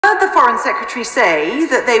heard the Foreign Secretary say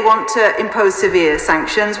that they want to impose severe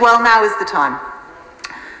sanctions. Well, now is the time.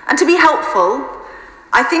 And to be helpful,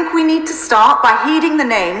 I think we need to start by heeding the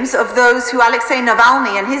names of those who Alexei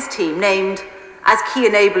Navalny and his team named as key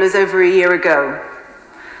enablers over a year ago.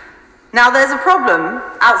 Now, there's a problem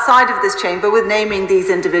outside of this chamber with naming these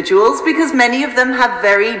individuals because many of them have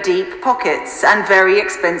very deep pockets and very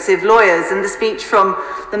expensive lawyers. And the speech from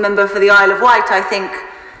the member for the Isle of Wight, I think,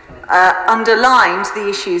 underlined the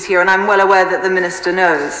issues here, and I'm well aware that the Minister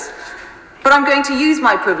knows. But I'm going to use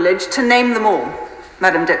my privilege to name them all,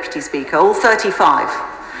 Madam Deputy Speaker, all 35.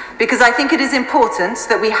 Because I think it is important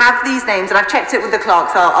that we have these names, and I've checked it with the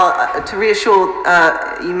clerks. To reassure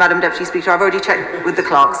you, Madam Deputy Speaker, I've already checked with the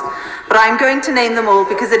clerks. But I'm going to name them all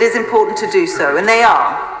because it is important to do so. And they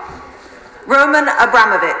are Roman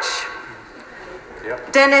Abramovich,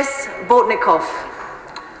 Denis Bortnikov,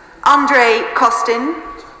 Andrei Kostin,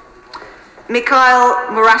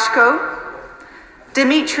 Mikhail Murashko,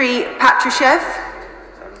 Dmitry Patrushev,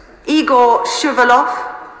 Igor Shuvalov,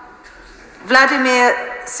 Vladimir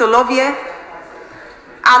Solovyev,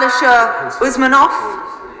 Alisher Usmanov,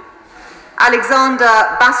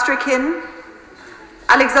 Alexander Bastrikin,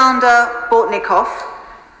 Alexander Bortnikov,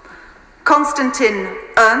 Konstantin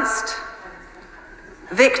Ernst,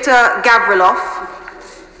 Viktor Gavrilov,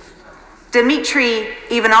 Dmitry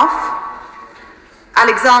Ivanov,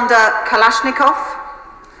 Alexander Kalashnikov,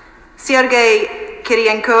 Sergei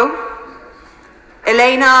Kirienko,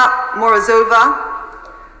 Elena Morozova,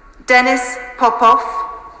 Denis Popov,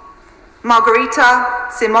 Margarita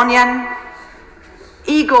Simonyan,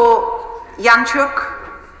 Igor Yanchuk,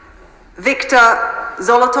 Viktor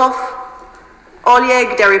Zolotov,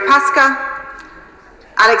 Oleg Deripaska,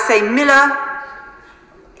 Alexei Miller,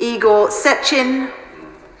 Igor Sechin,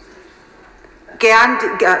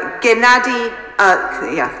 Gennady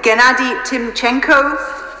Timchenko,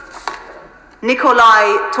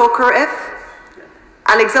 Nikolai Tokarev,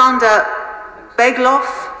 Alexander Beglov,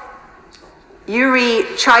 Yuri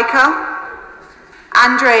Chaika,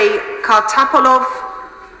 Andrei Kartapolov,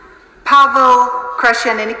 Pavel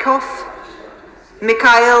Krashenikov,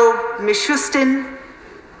 Mikhail Mishustin,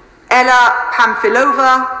 Ella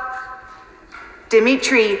Pamfilova,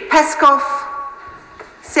 Dmitry Peskov,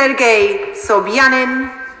 Sergei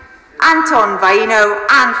Sobyanin, Anton Vaino,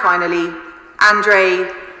 and finally, Andrei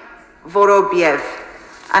Vorobyev.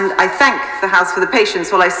 And I thank the House for the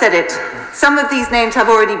patience while I said it. Some of these names have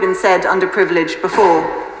already been said under privilege before,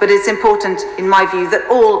 but it's important, in my view, that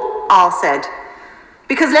all are said.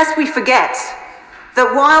 Because lest we forget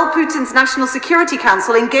that while Putin's National Security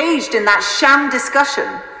Council engaged in that sham discussion,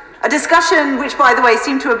 a discussion which, by the way,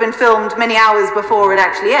 seemed to have been filmed many hours before it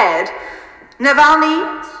actually aired,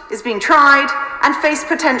 Navalny is being tried and face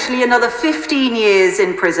potentially another 15 years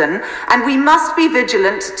in prison. And we must be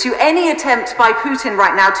vigilant to any attempt by Putin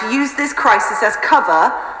right now to use this crisis as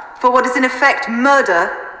cover for what is in effect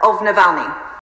murder of Navalny.